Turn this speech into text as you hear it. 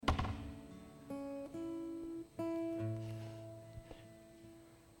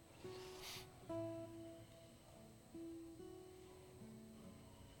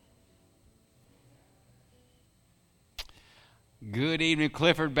Good evening,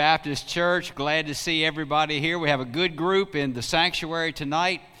 Clifford Baptist Church. Glad to see everybody here. We have a good group in the sanctuary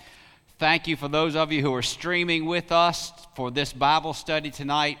tonight. Thank you for those of you who are streaming with us for this Bible study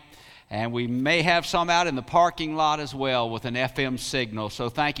tonight. And we may have some out in the parking lot as well with an FM signal. So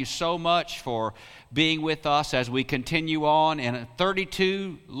thank you so much for being with us as we continue on in a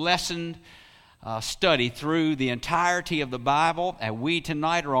 32-lesson study through the entirety of the Bible. And we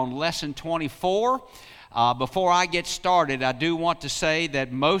tonight are on lesson 24. Before I get started, I do want to say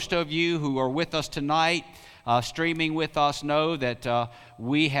that most of you who are with us tonight, streaming with us, know that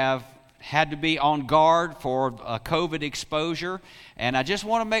we have had to be on guard for COVID exposure. And I just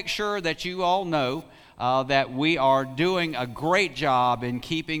want to make sure that you all know that we are doing a great job in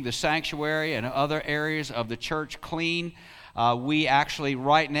keeping the sanctuary and other areas of the church clean. We actually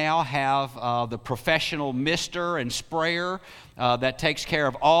right now have the professional mister and sprayer that takes care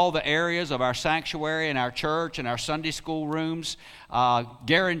of all the areas of our sanctuary and our church and our Sunday school rooms,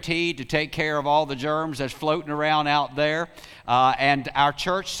 guaranteed to take care of all the germs that's floating around out there. And our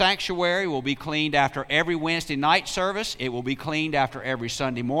church sanctuary will be cleaned after every Wednesday night service. It will be cleaned after every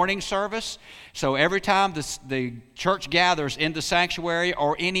Sunday morning service. So every time the church gathers in the sanctuary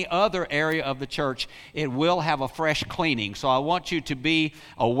or any other area of the church, it will have a fresh cleaning. So I want you to be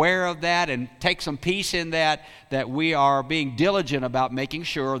aware of that and take some peace in that we are being diligent about making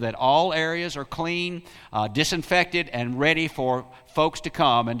sure that all areas are clean, disinfected, and ready for folks to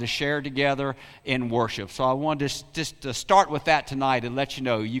come and to share together in worship. So I wanted to start with that tonight and let you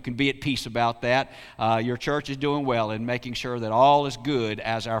know you can be at peace about that. Your church is doing well in making sure that all is good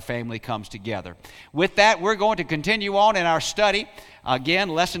as our family comes together. With that, we're going to continue on in our study. Again,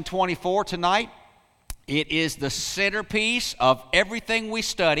 lesson 24 tonight. It is the centerpiece of everything we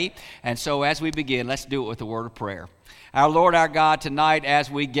study. And so as we begin, let's do it with a word of prayer. Our Lord, our God, tonight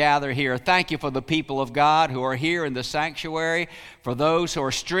as we gather here, thank you for the people of God who are here in the sanctuary, for those who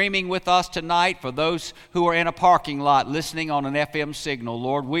are streaming with us tonight, for those who are in a parking lot listening on an FM signal.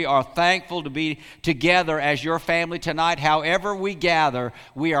 Lord, we are thankful to be together as your family tonight. However we gather,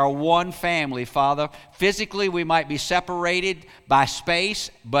 we are one family, Father. Physically, we might be separated by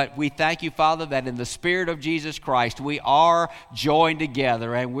space, but we thank you, Father, that in the Spirit of Jesus Christ, we are joined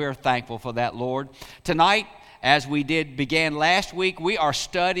together, and we're thankful for that, Lord. Tonight, as we began last week, we are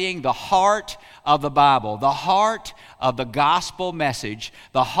studying the heart of the Bible, the heart of the gospel message,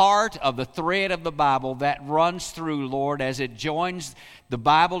 the heart of the thread of the Bible that runs through, Lord, as it joins the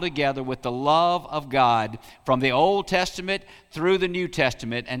Bible together with the love of God from the Old Testament through the New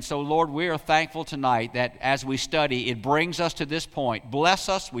Testament. And so, Lord, we are thankful tonight that as we study, it brings us to this point. Bless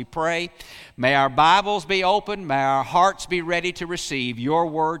us, we pray. May our Bibles be open. May our hearts be ready to receive your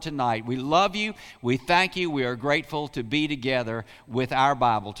word tonight. We love you. We thank you. We are grateful to be together with our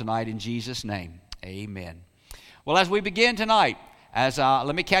Bible tonight in Jesus' name. Amen. Well, as we begin tonight,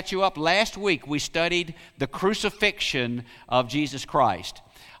 let me catch you up. Last week, we studied the crucifixion of Jesus Christ.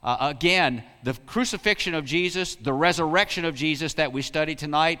 Again, the crucifixion of Jesus, the resurrection of Jesus that we study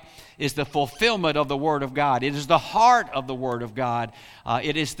tonight is the fulfillment of the Word of God. It is the heart of the Word of God.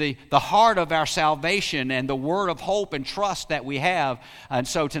 It is the heart of our salvation and the word of hope and trust that we have. And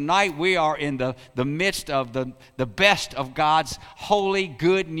so tonight we are in the midst of the best of God's holy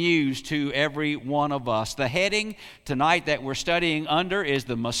good news to every one of us. The heading tonight that we're studying under is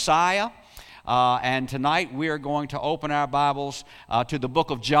the Messiah. And tonight we are going to open our Bibles to the book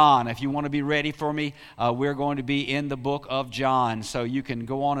of John. If you want to be ready for me, we're going to be in the book of John. So you can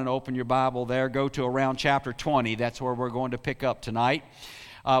go on and open your Bible there. Go to around chapter 20. That's where we're going to pick up tonight.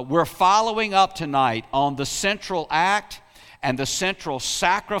 We're following up tonight on the central act and the central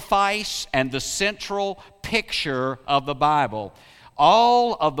sacrifice and the central picture of the Bible.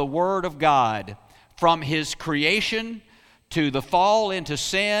 All of the Word of God, from His creation to the fall into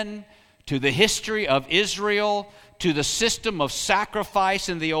sin, to the history of Israel, to the system of sacrifice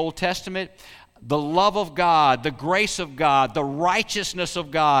in the Old Testament, the love of God, the grace of God, the righteousness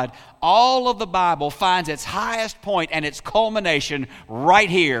of God, all of the Bible finds its highest point and its culmination right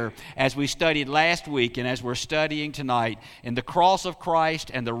here as we studied last week and as we're studying tonight in the cross of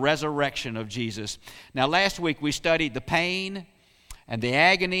Christ and the resurrection of Jesus. Now, last week we studied the pain and the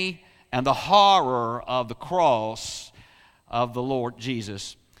agony and the horror of the cross of the Lord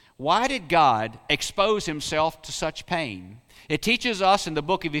Jesus. Why did God expose Himself to such pain? It teaches us in the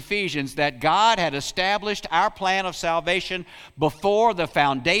book of Ephesians that God had established our plan of salvation before the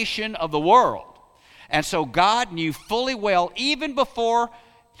foundation of the world. And so God knew fully well, even before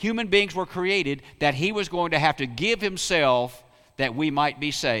human beings were created, that He was going to have to give Himself that we might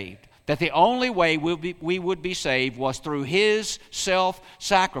be saved. That the only way we would be saved was through His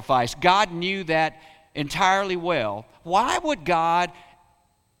self-sacrifice. God knew that entirely well, why would God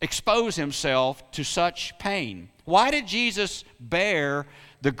expose himself to such pain? Why did Jesus bear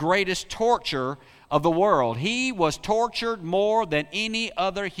the greatest torture of the world? He was tortured more than any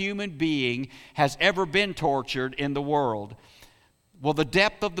other human being has ever been tortured in the world. Well, the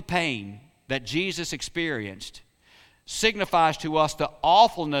depth of the pain that Jesus experienced signifies to us the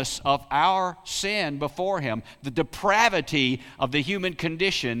awfulness of our sin before him, the depravity of the human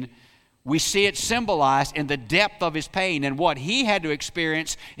condition. We see it symbolized in the depth of his pain and what he had to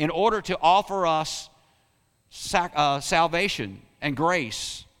experience in order to offer us salvation and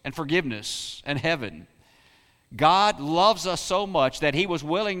grace and forgiveness and heaven. God loves us so much that he was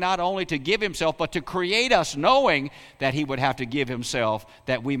willing not only to give himself, but to create us knowing that he would have to give himself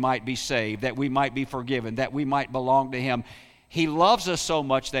that we might be saved, that we might be forgiven, that we might belong to him. He loves us so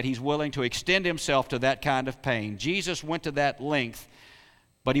much that he's willing to extend himself to that kind of pain. Jesus went to that length,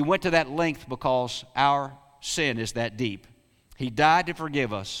 but he went to that length because our sin is that deep. He died to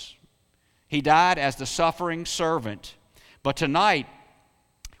forgive us. He died as the suffering servant. But tonight,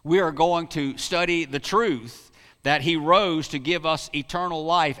 we are going to study the truth that he rose to give us eternal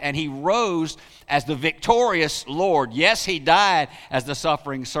life, and he rose as the victorious Lord. Yes, he died as the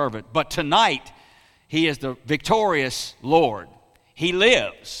suffering servant, but tonight he is the victorious Lord. He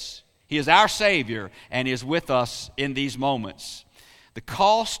lives. He is our Savior and is with us in these moments. The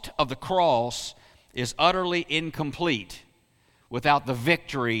cost of the cross is utterly incomplete without the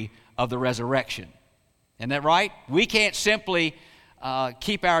victory of the resurrection. Isn't that right? We can't simply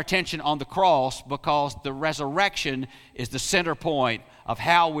keep our attention on the cross because the resurrection is the center point of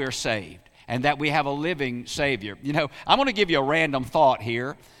how we're saved and that we have a living Savior. You know, I'm going to give you a random thought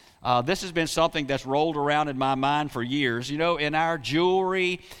here. This has been something that's rolled around in my mind for years. You know, in our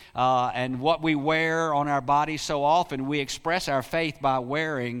jewelry and what we wear on our bodies, so often we express our faith by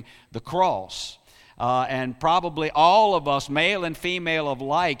wearing the cross. And probably all of us, male and female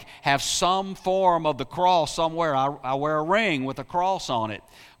alike, have some form of the cross somewhere. I wear a ring with a cross on it.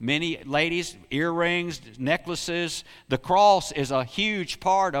 Many ladies, earrings, necklaces. The cross is a huge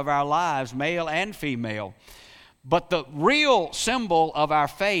part of our lives, male and female. But the real symbol of our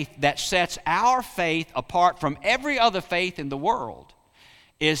faith that sets our faith apart from every other faith in the world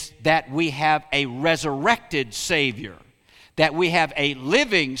is that we have a resurrected Savior, that we have a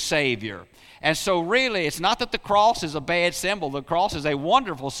living Savior. And so really, it's not that the cross is a bad symbol. The cross is a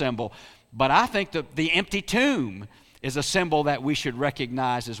wonderful symbol. But I think that the empty tomb is a symbol that we should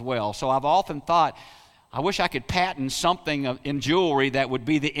recognize as well. So I've often thought, I wish I could patent something in jewelry that would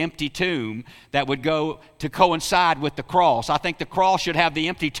be the empty tomb that would go to coincide with the cross. I think the cross should have the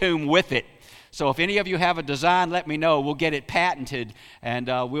empty tomb with it. So if any of you have a design, let me know. We'll get it patented, and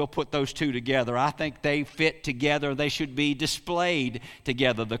we'll put those two together. I think they fit together. They should be displayed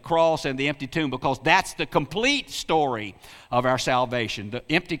together, the cross and the empty tomb, because that's the complete story of our salvation.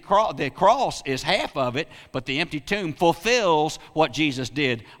 The cross is half of it, but the empty tomb fulfills what Jesus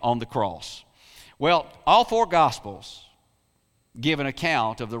did on the cross. Well, all four Gospels give an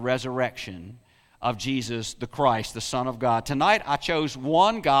account of the resurrection of Jesus the Christ, the Son of God. Tonight I chose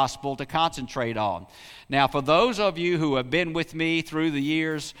one gospel to concentrate on. Now, for those of you who have been with me through the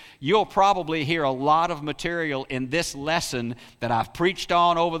years, you'll probably hear a lot of material in this lesson that I've preached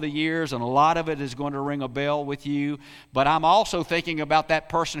on over the years, and a lot of it is going to ring a bell with you. But I'm also thinking about that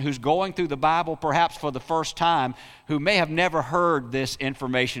person who's going through the Bible perhaps for the first time, who may have never heard this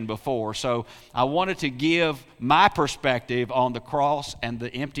information before. So I wanted to give my perspective on the cross and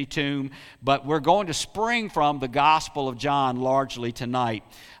the empty tomb, but we're going to spring from the Gospel of John largely tonight.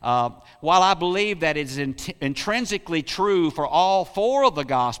 While I believe that it is intrinsically true for all four of the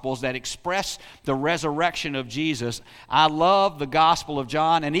Gospels that express the resurrection of Jesus, I love the Gospel of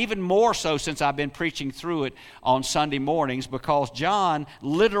John, and even more so since I've been preaching through it on Sunday mornings, because John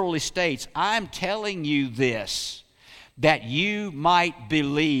literally states, I'm telling you this, that you might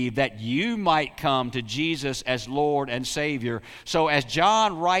believe, that you might come to Jesus as Lord and Savior. So as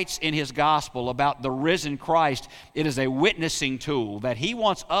John writes in his gospel about the risen Christ, it is a witnessing tool that he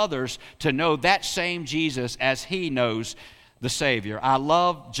wants others to know that same Jesus as he knows the Savior. I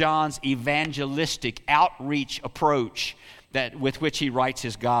love John's evangelistic outreach approach with which he writes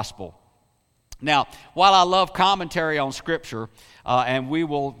his gospel. Now, while I love commentary on Scripture, and we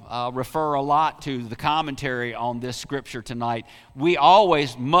will refer a lot to the commentary on this Scripture tonight, we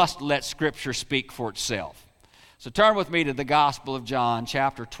always must let Scripture speak for itself. So turn with me to the Gospel of John,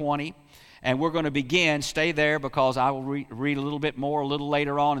 chapter 20, And we're going to begin. Stay there because I will read a little bit more a little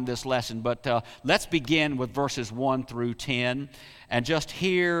later on in this lesson. But let's begin with verses 1 through 10 and just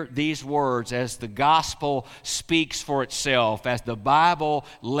hear these words as the gospel speaks for itself, as the Bible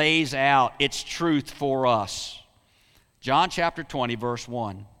lays out its truth for us. John chapter 20, verse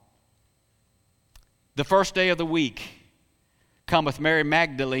 1. The first day of the week cometh Mary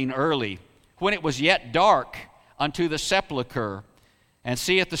Magdalene early, when it was yet dark, unto the sepulchre, and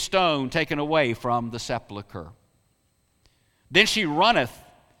seeth the stone taken away from the sepulchre. Then she runneth,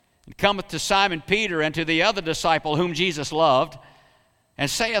 and cometh to Simon Peter and to the other disciple whom Jesus loved, and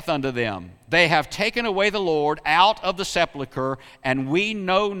saith unto them, They have taken away the Lord out of the sepulchre, and we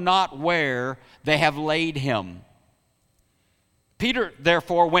know not where they have laid him. Peter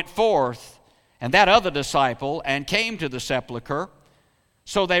therefore went forth, and that other disciple, and came to the sepulchre.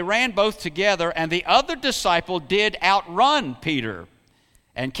 So they ran both together, and the other disciple did outrun Peter,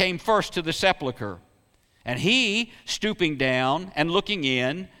 and came first to the sepulchre. And he, stooping down and looking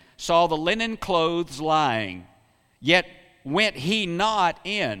in, saw the linen clothes lying, yet went he not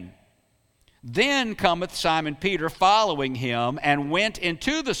in. Then cometh Simon Peter following him, and went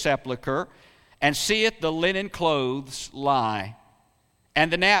into the sepulchre, and seeth the linen clothes lie,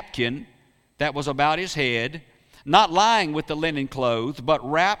 and the napkin that was about his head, not lying with the linen clothes, but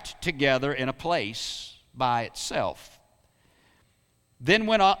wrapped together in a place by itself. Then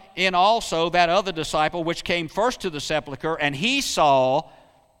went in also that other disciple which came first to the sepulchre, and he saw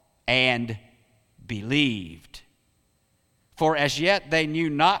and believed. For as yet they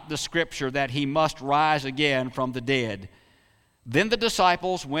knew not the scripture that he must rise again from the dead. Then the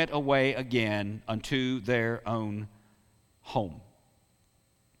disciples went away again unto their own home.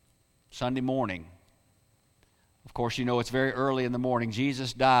 Sunday morning. Of course, you know it's very early in the morning.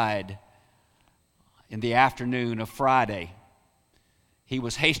 Jesus died in the afternoon of Friday. He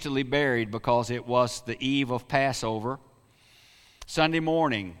was hastily buried because it was the eve of Passover. Sunday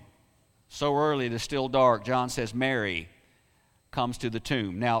morning, so early it is still dark, John says Mary comes to the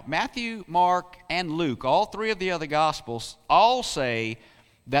tomb. Now, Matthew, Mark, and Luke, all three of the other Gospels, all say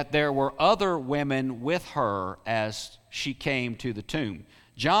that there were other women with her as she came to the tomb.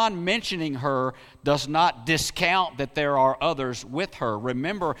 John mentioning her does not discount that there are others with her.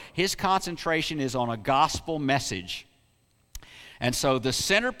 Remember, his concentration is on a gospel message. And so the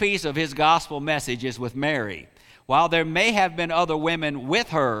centerpiece of his gospel message is with Mary. While there may have been other women with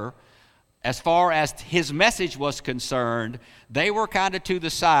her, as far as his message was concerned, they were kind of to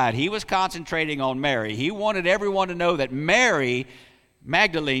the side. He was concentrating on Mary. He wanted everyone to know that Mary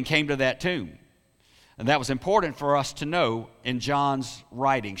Magdalene came to that tomb. And that was important for us to know in John's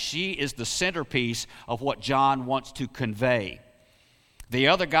writing. She is the centerpiece of what John wants to convey. The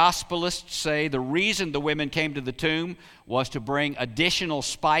other gospelists say the reason the women came to the tomb was to bring additional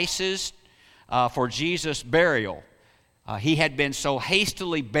spices for Jesus' burial. He had been so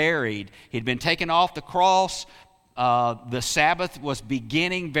hastily buried. He'd been taken off the cross. The Sabbath was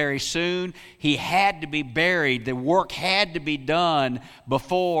beginning very soon. He had to be buried. The work had to be done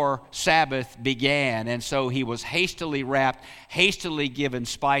before Sabbath began. And so he was hastily wrapped, hastily given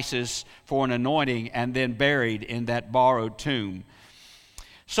spices for an anointing, and then buried in that borrowed tomb.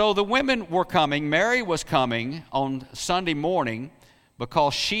 So the women were coming. Mary was coming on Sunday morning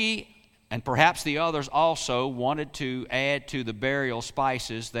because she, and perhaps the others also, wanted to add to the burial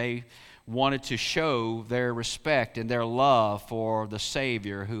spices. They wanted to show their respect and their love for the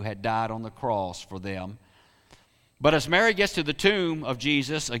Savior who had died on the cross for them. But as Mary gets to the tomb of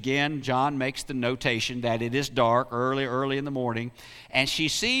Jesus, again, John makes the notation that it is dark, early in the morning, and she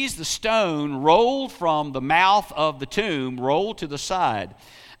sees the stone rolled from the mouth of the tomb, rolled to the side.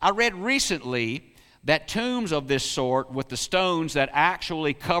 I read recently that tombs of this sort, with the stones that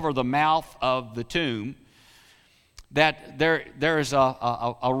actually cover the mouth of the tomb, that there is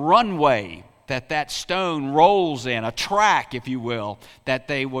a runway that stone rolls in, a track, if you will, that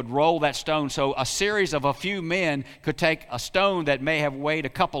they would roll that stone. So a series of a few men could take a stone that may have weighed a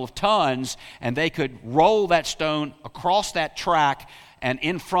couple of tons, and they could roll that stone across that track and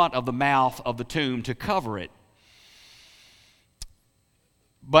in front of the mouth of the tomb to cover it.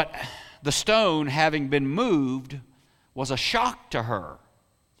 But the stone, having been moved, was a shock to her.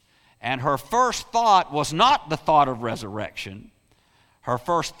 And her first thought was not the thought of resurrection. Her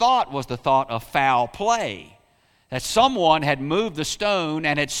first thought was the thought of foul play, that someone had moved the stone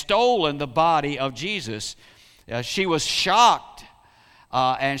and had stolen the body of Jesus. She was shocked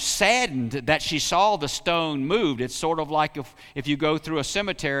and saddened that she saw the stone moved. It's sort of like if you go through a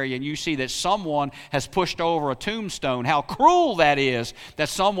cemetery and you see that someone has pushed over a tombstone. How cruel that is, that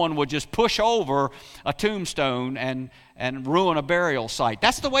someone would just push over a tombstone and ruin a burial site.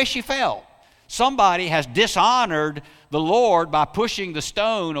 That's the way she felt. Somebody has dishonored the Lord by pushing the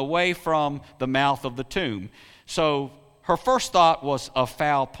stone away from the mouth of the tomb. So her first thought was of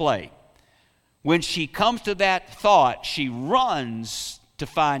foul play. When she comes to that thought, she runs to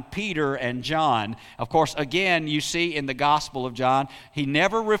find Peter and John. Of course, again, you see in the Gospel of John, he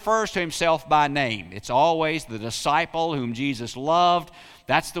never refers to himself by name. It's always the disciple whom Jesus loved.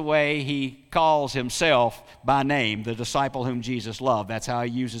 That's the way he calls himself by name, the disciple whom Jesus loved. That's how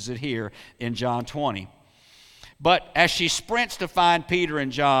he uses it here in John 20. But as she sprints to find Peter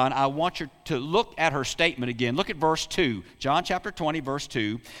and John, I want you to look at her statement again. Look at verse 2. John chapter 20, verse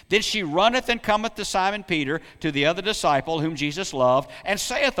 2. Then she runneth and cometh to Simon Peter, to the other disciple whom Jesus loved, and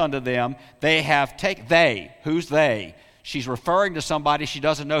saith unto them, who's they? She's referring to somebody she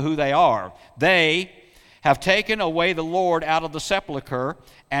doesn't know who they are. They have taken away the Lord out of the sepulchre,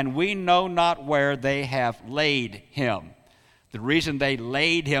 and we know not where they have laid him. The reason they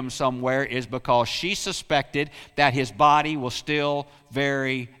laid him somewhere is because she suspected that his body was still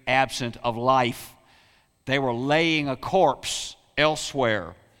very absent of life. They were laying a corpse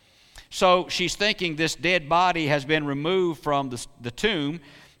elsewhere. So she's thinking this dead body has been removed from the tomb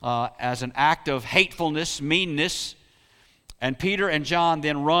as an act of hatefulness, meanness. And Peter and John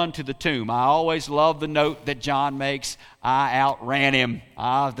then run to the tomb. I always love the note that John makes. I outran him.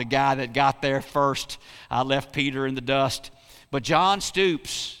 I was the guy that got there first. I left Peter in the dust. But John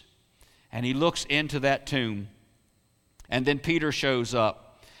stoops, and he looks into that tomb. And then Peter shows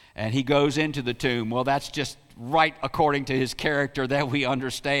up, and he goes into the tomb. Well, that's just right according to his character that we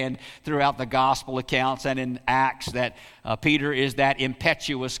understand throughout the gospel accounts and in Acts, that Peter is that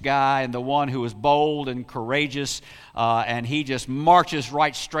impetuous guy and the one who is bold and courageous, and he just marches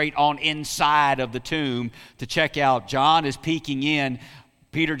right straight on inside of the tomb to check out. John is peeking in.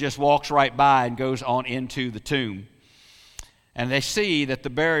 Peter just walks right by and goes on into the tomb. And they see that the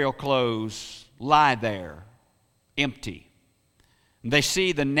burial clothes lie there, empty. And they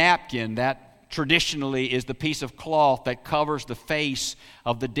see the napkin that traditionally is the piece of cloth that covers the face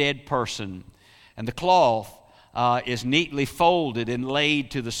of the dead person. And the cloth is neatly folded and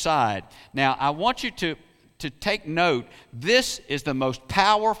laid to the side. Now, I want you to take note. This is the most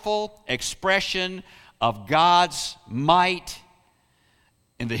powerful expression of God's might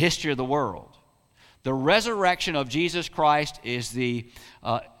in the history of the world. The resurrection of Jesus Christ is the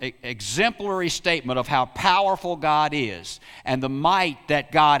exemplary statement of how powerful God is and the might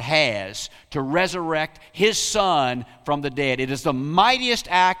that God has to resurrect His Son from the dead. It is the mightiest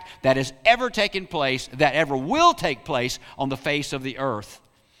act that has ever taken place, that ever will take place on the face of the earth.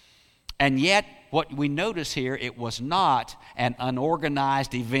 And yet, what we notice here, it was not an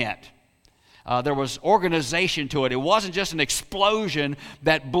unorganized event. There was organization to it. It wasn't just an explosion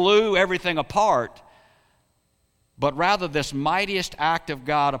that blew everything apart. But rather, this mightiest act of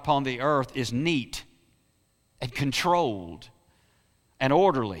God upon the earth is neat and controlled and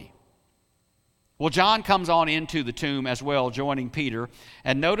orderly. Well, John comes on into the tomb as well, joining Peter.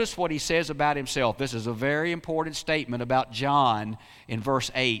 And notice what he says about himself. This is a very important statement about John in verse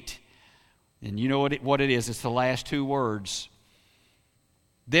 8. And you know what it is. It's the last two words.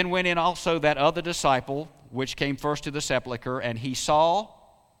 Then went in also that other disciple, which came first to the sepulchre, and he saw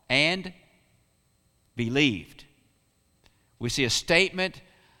and believed. We see a statement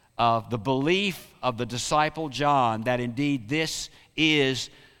of the belief of the disciple John that indeed this is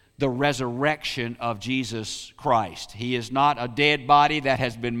the resurrection of Jesus Christ. He is not a dead body that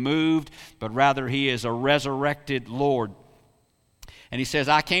has been moved, but rather He is a resurrected Lord. And he says,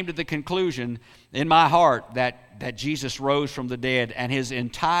 I came to the conclusion in my heart that Jesus rose from the dead, and His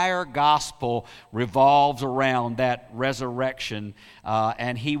entire gospel revolves around that resurrection.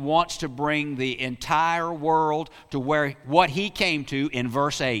 And He wants to bring the entire world to what He came to in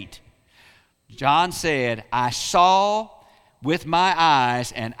verse 8. John said, I saw with my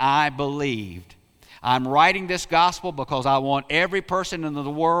eyes and I believed. I'm writing this gospel because I want every person in the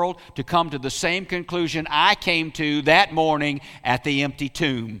world to come to the same conclusion I came to that morning at the empty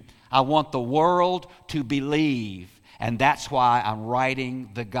tomb. I want the world to believe, and that's why I'm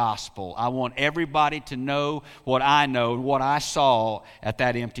writing the gospel. I want everybody to know what I know, what I saw at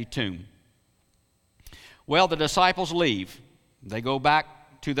that empty tomb. Well, the disciples leave. They go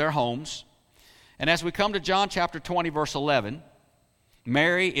back to their homes. And as we come to John chapter 20, verse 11,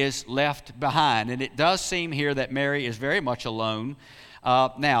 Mary is left behind. And it does seem here that Mary is very much alone.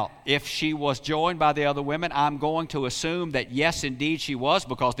 Now, if she was joined by the other women, I'm going to assume that yes, indeed she was,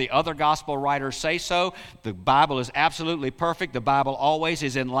 because the other gospel writers say so. The Bible is absolutely perfect. The Bible always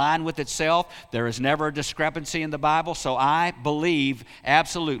is in line with itself. There is never a discrepancy in the Bible, so I believe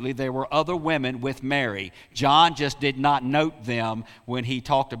absolutely there were other women with Mary. John just did not note them when he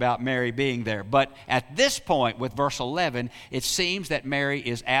talked about Mary being there. But at this point, with verse 11, it seems that Mary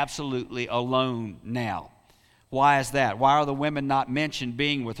is absolutely alone now. Why is that? Why are the women not mentioned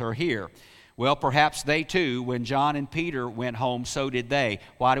being with her here? Well, perhaps they too, when John and Peter went home, so did they.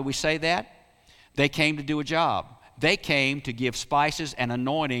 Why do we say that? They came to do a job. They came to give spices and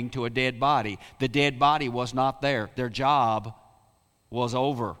anointing to a dead body. The dead body was not there. Their job was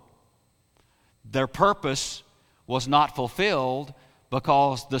over. Their purpose was not fulfilled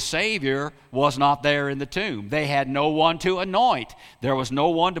because the Savior was not there in the tomb. They had no one to anoint. There was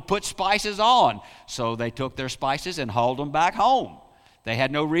no one to put spices on. So they took their spices and hauled them back home. They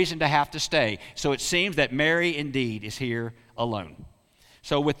had no reason to have to stay. So it seems that Mary indeed is here alone.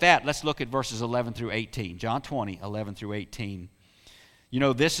 So with that, let's look at verses 11 through 18. John 20, 11 through 18. You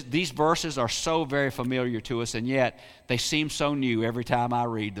know, these verses are so very familiar to us, and yet they seem so new every time I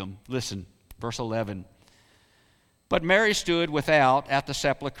read them. Listen, verse 11. But Mary stood without at the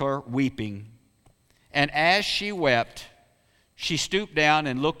sepulchre weeping. And as she wept, she stooped down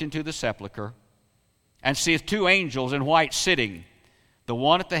and looked into the sepulchre, and seeth two angels in white sitting, the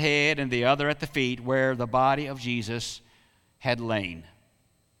one at the head and the other at the feet, where the body of Jesus had lain.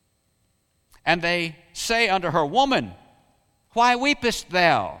 And they say unto her, Woman, why weepest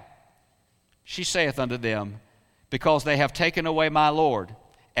thou? She saith unto them, Because they have taken away my Lord,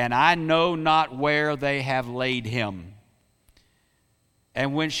 and I know not where they have laid him.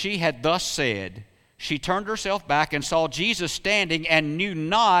 And when she had thus said, she turned herself back and saw Jesus standing, and knew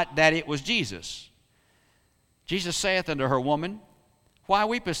not that it was Jesus. Jesus saith unto her, Woman, why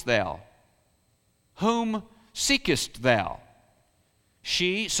weepest thou? Whom seekest thou?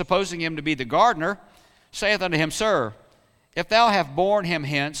 She, supposing him to be the gardener, saith unto him, Sir, if thou have borne him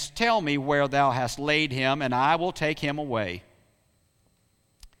hence, tell me where thou hast laid him, and I will take him away.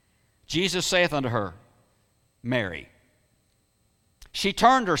 Jesus saith unto her, Mary. She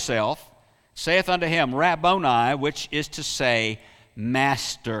turned herself, saith unto him, Rabboni, which is to say,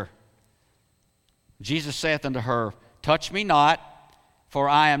 Master. Jesus saith unto her, Touch me not, for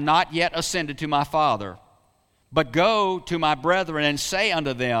I am not yet ascended to my Father. But go to my brethren and say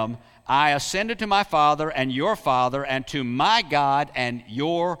unto them, I ascended to my Father and your Father, and to my God and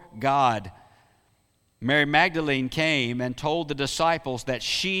your God. Mary Magdalene came and told the disciples that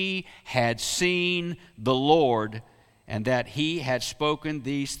she had seen the Lord, and that he had spoken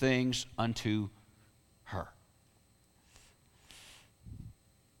these things unto her.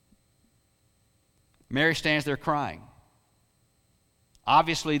 Mary stands there crying.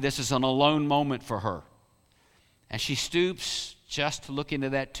 Obviously, this is an alone moment for her. And she stoops just to look into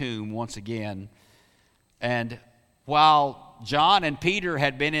that tomb once again. And while John and Peter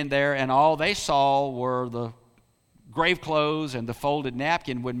had been in there and all they saw were the grave clothes and the folded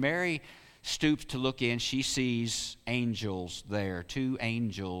napkin, when Mary stoops to look in, she sees angels there, two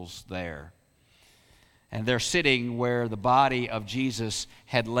angels there. And they're sitting where the body of Jesus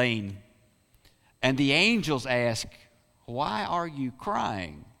had lain. And the angels ask, Why are you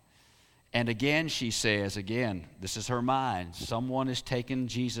crying? And again she says, this is her mind, someone has taken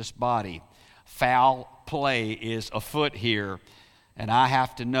Jesus' body. Foul play is afoot here, and I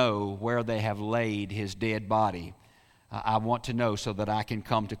have to know where they have laid his dead body. I want to know so that I can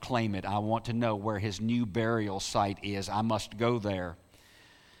come to claim it. I want to know where his new burial site is. I must go there.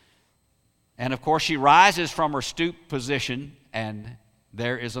 And of course she rises from her stoop position, and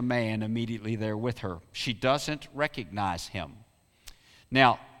there is a man immediately there with her. She doesn't recognize him.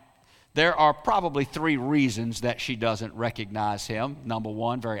 Now, there are probably three reasons that she doesn't recognize him. Number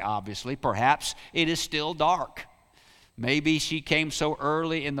one, very obviously, perhaps it is still dark. Maybe she came so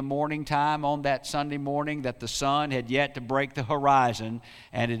early in the morning time on that Sunday morning that the sun had yet to break the horizon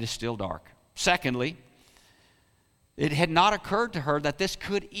and it is still dark. Secondly, it had not occurred to her that this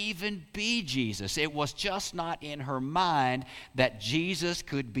could even be Jesus. It was just not in her mind that Jesus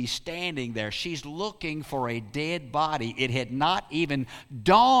could be standing there. She's looking for a dead body. It had not even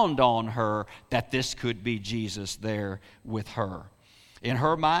dawned on her that this could be Jesus there with her. In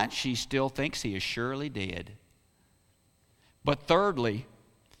her mind, she still thinks he is surely dead. But thirdly,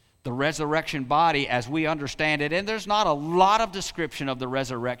 the resurrection body as we understand it, and there's not a lot of description of the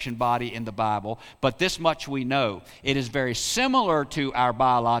resurrection body in the Bible, but this much we know. It is very similar to our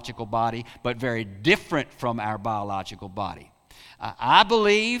biological body, but very different from our biological body. I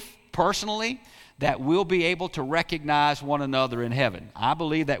believe, personally, that we'll be able to recognize one another in heaven. I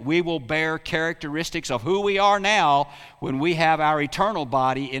believe that we will bear characteristics of who we are now when we have our eternal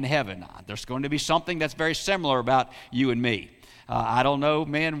body in heaven. There's going to be something that's very similar about you and me. I don't know,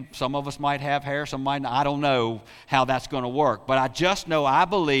 men, some of us might have hair, some might not. I don't know how that's going to work. But I just know, I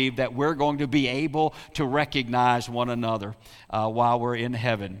believe that we're going to be able to recognize one another while we're in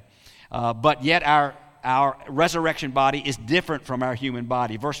heaven. But yet our resurrection body is different from our human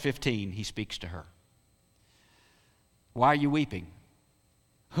body. Verse 15, he speaks to her. Why are you weeping?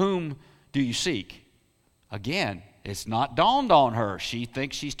 Whom do you seek? Again, it's not dawned on her. She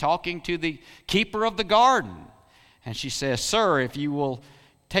thinks she's talking to the keeper of the garden. And she says, Sir, if you will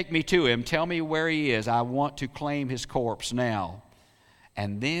take me to him, tell me where he is. I want to claim his corpse now.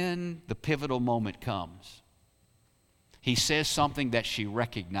 And then the pivotal moment comes. He says something that she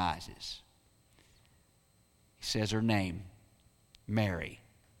recognizes. He says her name, Mary.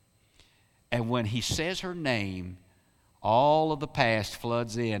 And when he says her name, all of the past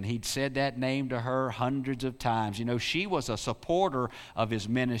floods in. He'd said that name to her hundreds of times. You know, she was a supporter of his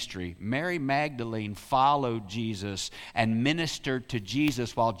ministry. Mary Magdalene followed Jesus and ministered to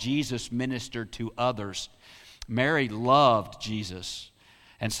Jesus while Jesus ministered to others. Mary loved Jesus.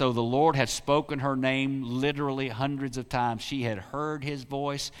 And so the Lord had spoken her name literally hundreds of times. She had heard his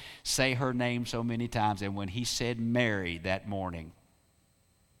voice say her name so many times. And when he said Mary that morning,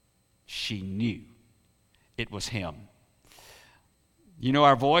 she knew it was him. You know,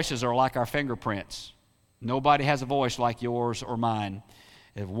 our voices are like our fingerprints. Nobody has a voice like yours or mine.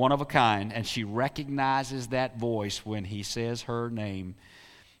 It's one of a kind, and she recognizes that voice when he says her name.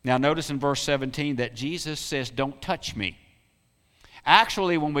 Now, notice in verse 17 that Jesus says, don't touch me.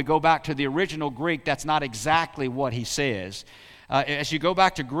 Actually, when we go back to the original Greek, that's not exactly what he says. As you go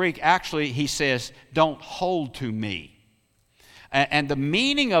back to Greek, actually, he says, don't hold to me. And the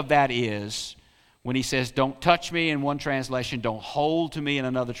meaning of that is, when he says, don't touch me in one translation, don't hold to me in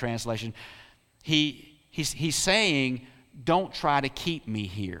another translation, he's saying, don't try to keep me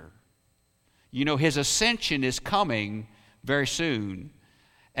here. You know, his ascension is coming very soon.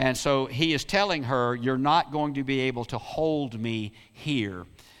 And so he is telling her, you're not going to be able to hold me here.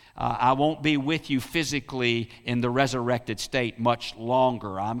 I won't be with you physically in the resurrected state much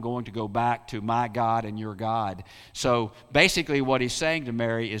longer. I'm going to go back to my God and your God. So basically what he's saying to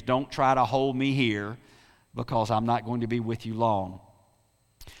Mary is, don't try to hold me here because I'm not going to be with you long.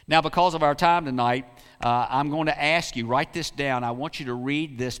 Now, because of our time tonight, I'm going to ask you, write this down. I want you to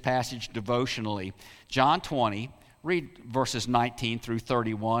read this passage devotionally. John 20, read verses 19 through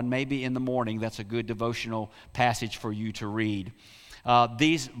 31. Maybe in the morning, that's a good devotional passage for you to read.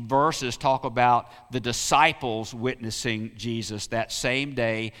 These verses talk about the disciples witnessing Jesus that same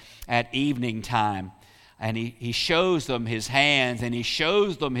day at evening time. And he shows them his hands and he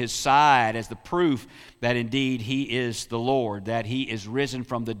shows them his side as the proof that indeed he is the Lord, that he is risen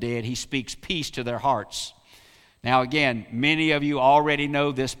from the dead. He speaks peace to their hearts. Now again, many of you already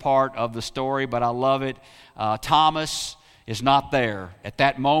know this part of the story, but I love it. Thomas is not there. At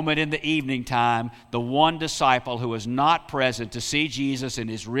that moment in the evening time, the one disciple who was not present to see Jesus in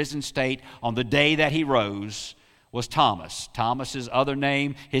his risen state on the day that he rose was Thomas. Thomas's other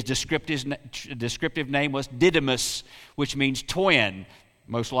name, his descriptive name was Didymus, which means twin.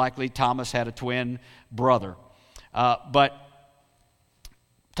 Most likely Thomas had a twin brother. But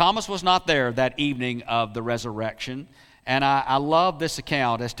Thomas was not there that evening of the resurrection. And I love this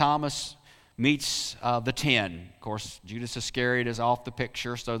account as Thomas meets the 10. Of course, Judas Iscariot is off the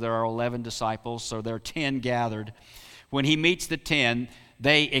picture, so there are 11 disciples, so there are 10 gathered. When he meets the 10,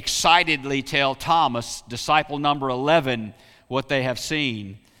 they excitedly tell Thomas, disciple number 11, what they have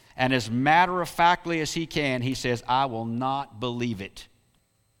seen. And as matter-of-factly as he can, he says, I will not believe it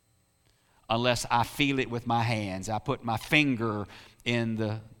unless I feel it with my hands. I put my finger in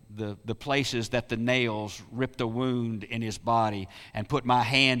the places that the nails ripped a wound in his body and put my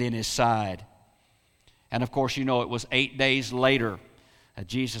hand in his side. And of course, you know, it was 8 days later that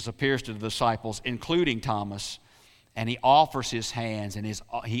Jesus appears to the disciples, including Thomas, and he offers his hands and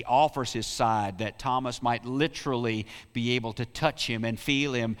he offers his side that Thomas might literally be able to touch him and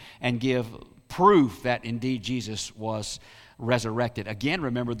feel him and give proof that indeed Jesus was resurrected. Again,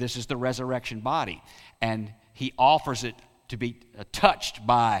 remember, this is the resurrection body, and he offers it to be touched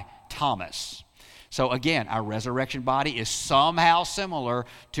by Thomas. So again, our resurrection body is somehow similar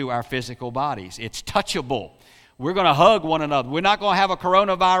to our physical bodies. It's touchable. We're going to hug one another. We're not going to have a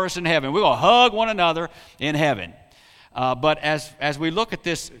coronavirus in heaven. We're going to hug one another in heaven. But as we look at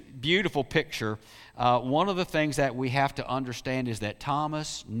this beautiful picture, one of the things that we have to understand is that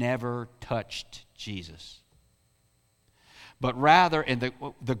Thomas never touched Jesus. but rather in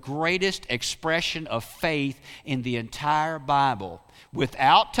the greatest expression of faith in the entire Bible.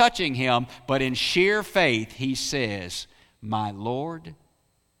 Without touching him, but in sheer faith, he says, "My Lord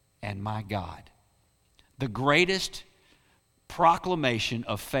and my God." The greatest proclamation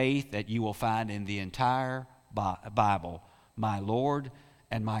of faith that you will find in the entire Bible. My Lord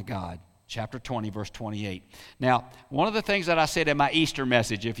and my God. Chapter 20, verse 28. Now, one of the things that I said in my Easter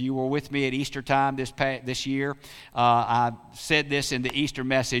message, if you were with me at Easter time this year, I said this in the Easter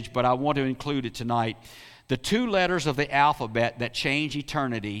message, but I want to include it tonight. The two letters of the alphabet that change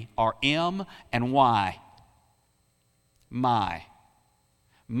eternity are M and Y. My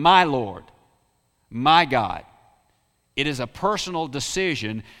Lord, my God. It is a personal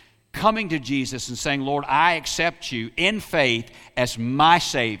decision coming to Jesus and saying, "Lord, I accept you in faith as my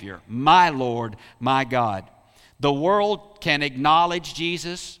Savior, my Lord, my God." The world can acknowledge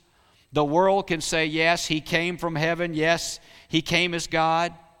Jesus. The world can say, yes, he came from heaven. Yes, he came as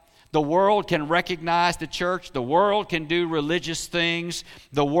God. The world can recognize the church. The world can do religious things.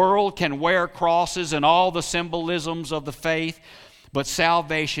 The world can wear crosses and all the symbolisms of the faith. But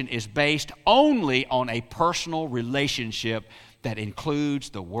salvation is based only on a personal relationship that includes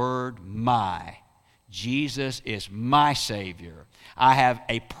the word "my." Jesus is my Savior. I have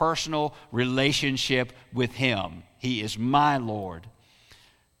a personal relationship with him. He is my Lord.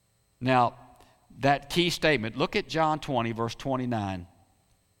 Now, that key statement, look at John 20, verse 29.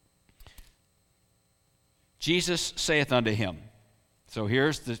 Jesus saith unto him. So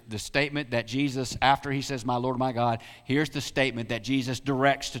here's the statement that Jesus, after he says, "My Lord, my God," here's the statement that Jesus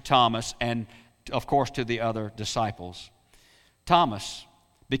directs to Thomas and, of course, to the other disciples. "Thomas,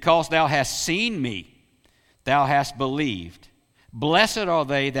 because thou hast seen me, thou hast believed. Blessed are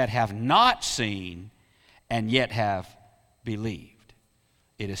they that have not seen and yet have believed."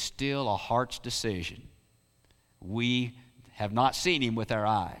 It is still a heart's decision. We have not seen him with our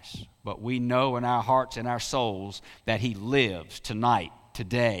eyes, but we know in our hearts and our souls that he lives tonight,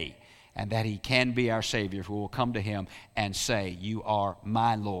 today, and that he can be our Savior if we will come to him and say, "You are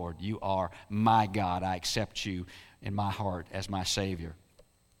my Lord, you are my God, I accept you in my heart as my Savior."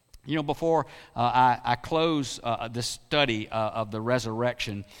 You know, before I close this study of the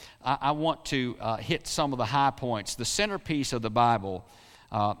resurrection, I want to hit some of the high points. The centerpiece of the Bible,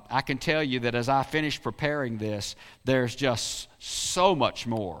 I can tell you that as I finished preparing this, there's just so much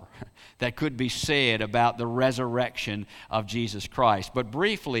more that could be said about the resurrection of Jesus Christ. But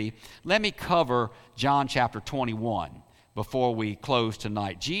briefly, let me cover John chapter 21. Before we close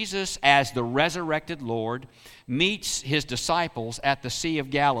tonight. Jesus, as the resurrected Lord, meets his disciples at the Sea of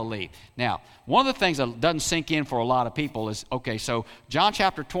Galilee. Now, one of the things that doesn't sink in for a lot of people is, okay, so John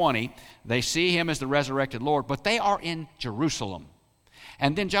chapter 20, they see him as the resurrected Lord, but they are in Jerusalem.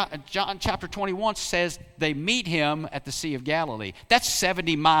 And then John chapter 21 says they meet him at the Sea of Galilee. That's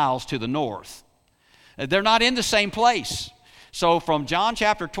 70 miles to the north. They're not in the same place. So from John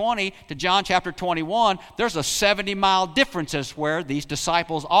chapter 20 to John chapter 21, there's a 70-mile difference as where these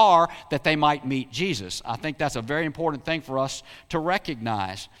disciples are that they might meet Jesus. I think that's a very important thing for us to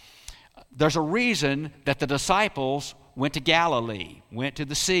recognize. There's a reason that the disciples went to Galilee, went to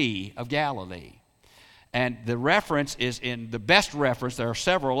the Sea of Galilee. And the reference is in the best reference, there are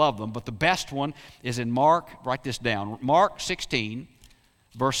several of them, but the best one is in Mark, write this down, Mark 16,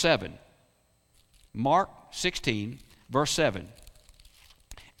 verse 7. Mark 16, verse 7.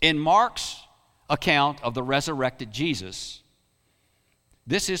 In Mark's account of the resurrected Jesus,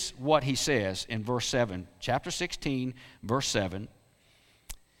 this is what he says in verse 7. Chapter 16, verse 7.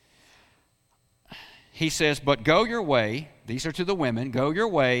 He says, "But go your way," these are to the women, "go your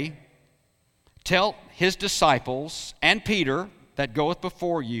way, tell his disciples and Peter that goeth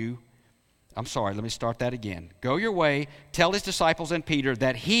before you." I'm sorry, let me start that again. "Go your way, tell his disciples and Peter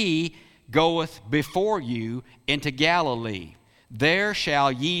that he goeth before you into Galilee. There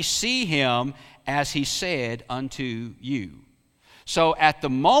shall ye see him as he said unto you." So at the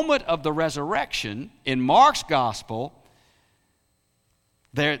moment of the resurrection, in Mark's gospel,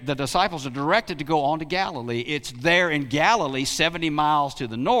 the disciples are directed to go on to Galilee. It's there in Galilee, 70 miles to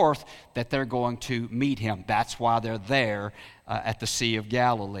the north, that they're going to meet him. That's why they're there at the Sea of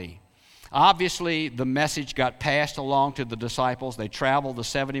Galilee. Obviously, the message got passed along to the disciples. They traveled the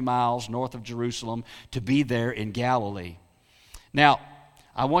 70 miles north of Jerusalem to be there in Galilee. Now,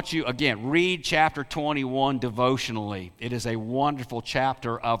 I want you, again, read chapter 21 devotionally. It is a wonderful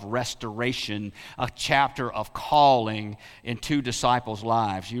chapter of restoration, a chapter of calling in two disciples'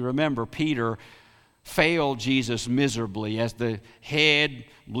 lives. You remember Peter failed Jesus miserably as the head,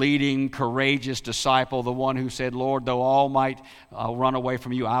 leading, courageous disciple, the one who said, Lord, though all might run away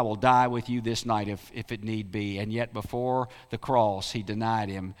from you, I will die with you this night if it need be. And yet before the cross, he denied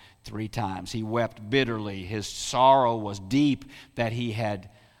him 3 times. He wept bitterly. His sorrow was deep that he had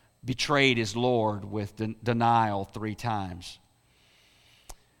betrayed his Lord with denial 3 times.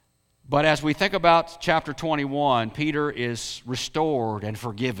 But as we think about chapter 21, Peter is restored and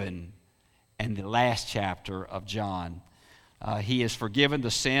forgiven in the last chapter of John. He is forgiven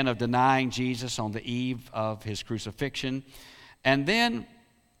the sin of denying Jesus on the eve of his crucifixion. And then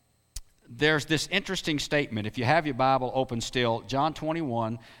there's this interesting statement. If you have your Bible open still, John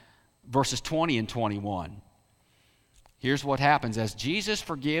 21, verses 20 and 21. Here's what happens. As Jesus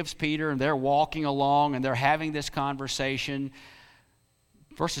forgives Peter and they're walking along and they're having this conversation,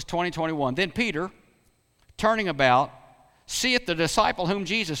 verses 20 and 21, then Peter, turning about, seeth the disciple whom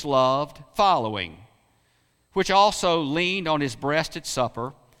Jesus loved following, which also leaned on his breast at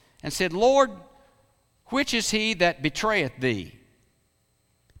supper, and said, Lord, which is he that betrayeth thee?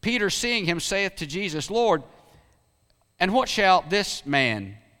 Peter, seeing him, saith to Jesus, Lord, and what shall this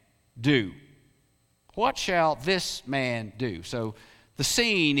man do? What shall this man do? So the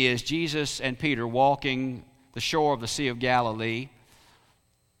scene is Jesus and Peter walking the shore of the Sea of Galilee.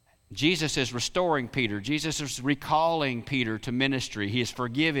 Jesus is restoring Peter. Jesus is recalling Peter to ministry. He is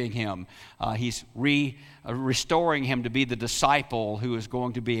forgiving him. He's restoring him to be the disciple who is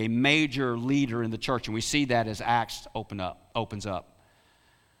going to be a major leader in the church. And we see that as Acts opens up.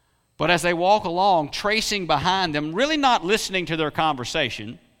 But as they walk along, tracing behind them, really not listening to their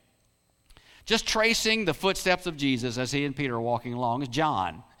conversation, just tracing the footsteps of Jesus as he and Peter are walking along, is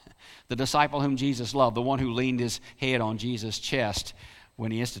John, the disciple whom Jesus loved, the one who leaned his head on Jesus' chest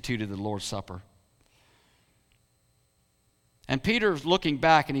when he instituted the Lord's Supper. And Peter's looking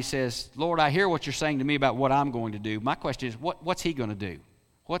back and he says, Lord, I hear what you're saying to me about what I'm going to do. My question is, what's he going to do?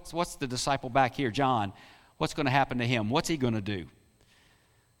 What's the disciple back here, John? What's going to happen to him? What's he going to do?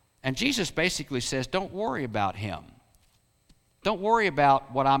 And Jesus basically says, don't worry about him. Don't worry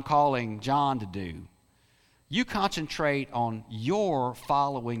about what I'm calling John to do. You concentrate on your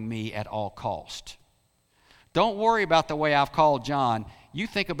following me at all cost. Don't worry about the way I've called John. You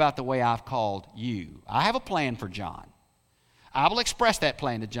think about the way I've called you. I have a plan for John. I will express that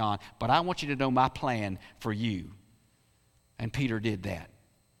plan to John, but I want you to know my plan for you. And Peter did that.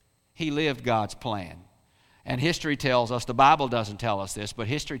 He lived God's plan. And history tells us, the Bible doesn't tell us this, but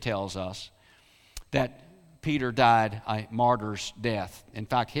history tells us that Peter died a martyr's death. In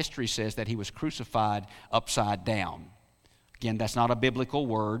fact, history says that he was crucified upside down. Again, that's not a biblical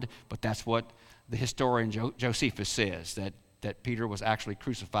word, but that's what the historian Josephus says, that Peter was actually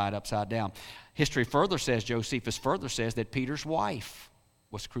crucified upside down. History further says, Josephus further says, that Peter's wife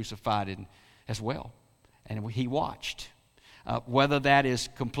was crucified as well, and he watched. Whether that is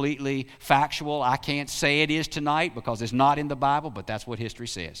completely factual, I can't say it is tonight because it's not in the Bible, but that's what history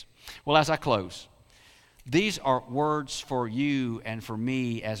says. Well, as I close, these are words for you and for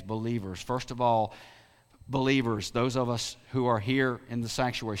me as believers. First of all, believers, those of us who are here in the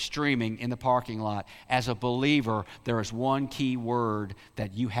sanctuary, streaming in the parking lot, as a believer, there is one key word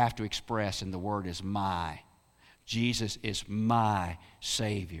that you have to express, and the word is my. Jesus is my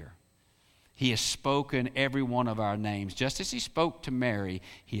Savior. He has spoken every one of our names. Just as he spoke to Mary,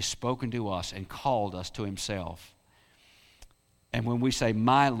 he has spoken to us and called us to himself. And when we say,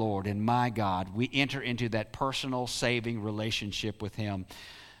 my Lord and my God, we enter into that personal saving relationship with him.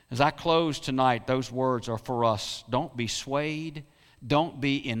 As I close tonight, those words are for us. Don't be swayed. Don't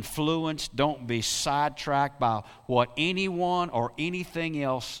be influenced. Don't be sidetracked by what anyone or anything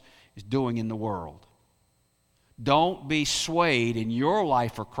else is doing in the world. Don't be swayed in your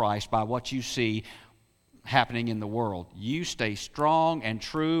life for Christ by what you see happening in the world. You stay strong and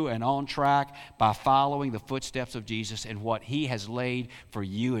true and on track by following the footsteps of Jesus and what he has laid for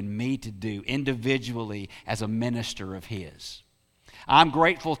you and me to do individually as a minister of his. I'm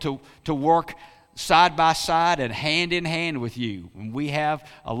grateful to work side by side and hand in hand with you. And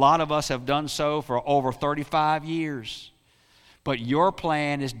a lot of us have done so for over 35 years. But your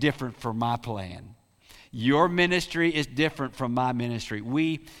plan is different from my plan. Your ministry is different from my ministry.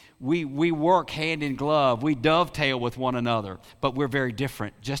 We work hand in glove. We dovetail with one another, but we're very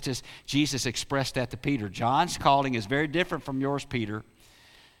different. Just as Jesus expressed that to Peter. John's calling is very different from yours, Peter.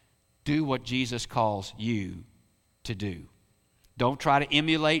 Do what Jesus calls you to do. Don't try to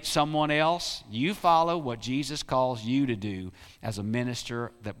emulate someone else. You follow what Jesus calls you to do as a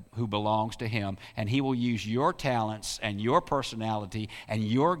minister who belongs to Him. And He will use your talents and your personality and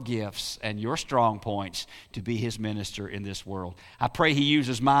your gifts and your strong points to be His minister in this world. I pray He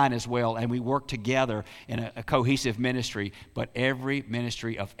uses mine as well, and we work together in a cohesive ministry. But every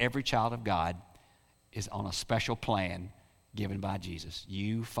ministry of every child of God is on a special plan given by Jesus.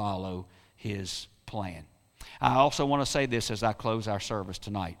 You follow His plan. I also want to say this as I close our service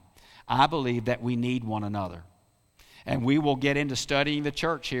tonight. I believe that we need one another. And we will get into studying the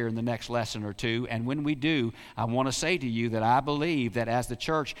church here in the next lesson or two. And when we do, I want to say to you that I believe that as the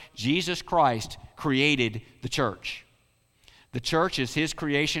church, Jesus Christ created the church. The church is His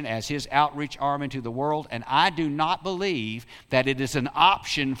creation as His outreach arm into the world. And I do not believe that it is an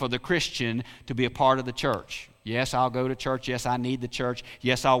option for the Christian to be a part of the church. Yes, I'll go to church. Yes, I need the church.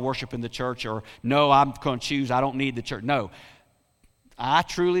 Yes, I'll worship in the church. Or no, I'm going to choose I don't need the church. No, I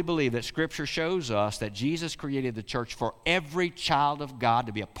truly believe that Scripture shows us that Jesus created the church for every child of God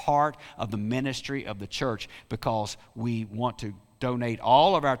to be a part of the ministry of the church, because we want to donate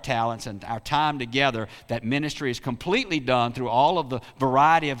all of our talents and our time together. That ministry is completely done through all of the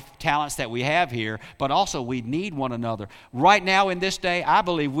variety of talents that we have here, but also we need one another. Right now in this day, I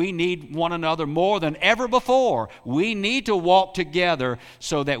believe we need one another more than ever before. We need to walk together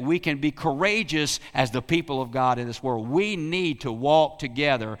so that we can be courageous as the people of God in this world. We need to walk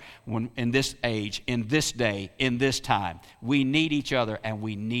together in this age, in this day, in this time. We need each other, and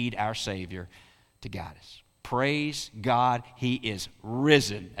we need our Savior to guide us. Praise God, He is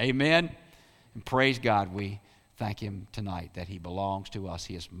risen. Amen. And praise God, we thank Him tonight that He belongs to us.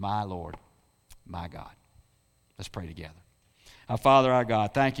 He is my Lord, my God. Let's pray together. Our Father, our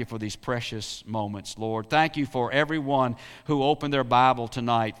God, thank You for these precious moments, Lord. Thank You for everyone who opened their Bible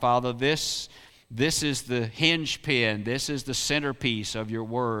tonight. Father, this is the hinge pin. This is the centerpiece of Your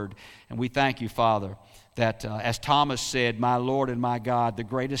Word. And we thank You, Father, that as Thomas said, my Lord and my God, the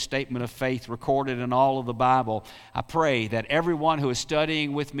greatest statement of faith recorded in all of the Bible. I pray that everyone who is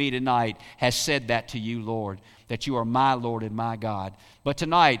studying with me tonight has said that to You, Lord, that You are my Lord and my God. But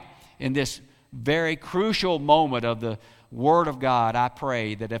tonight, in this very crucial moment of the Word of God, I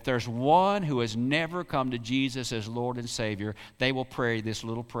pray that if there's one who has never come to Jesus as Lord and Savior, they will pray this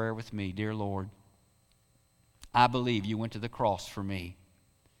little prayer with me. Dear Lord, I believe You went to the cross for me.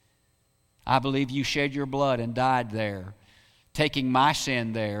 I believe You shed Your blood and died there, taking my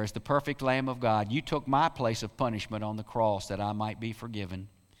sin there as the perfect Lamb of God. You took my place of punishment on the cross that I might be forgiven.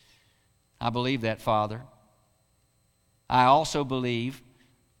 I believe that, Father. I also believe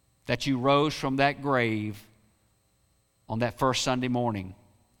that You rose from that grave on that first Sunday morning.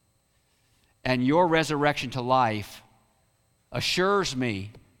 And Your resurrection to life assures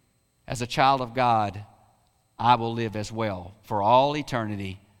me, as a child of God, I will live as well for all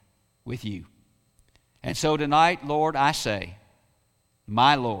eternity with You. And so tonight, Lord, I say,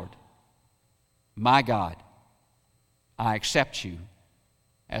 my Lord, my God, I accept You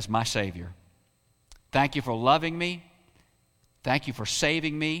as my Savior. Thank You for loving me. Thank You for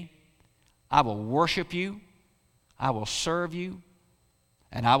saving me. I will worship You. I will serve You.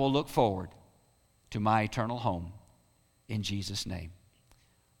 And I will look forward to my eternal home in Jesus' name.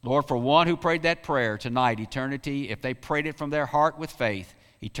 Lord, for one who prayed that prayer tonight, eternity, if they prayed it from their heart with faith,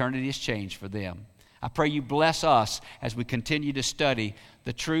 eternity has changed for them. I pray You bless us as we continue to study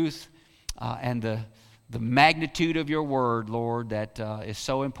the truth and the magnitude of Your Word, Lord, that is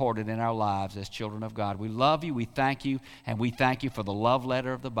so important in our lives as children of God. We love You, we thank You, and we thank You for the love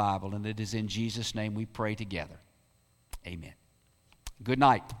letter of the Bible. And it is in Jesus' name we pray together. Amen. Good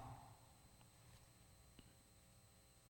night.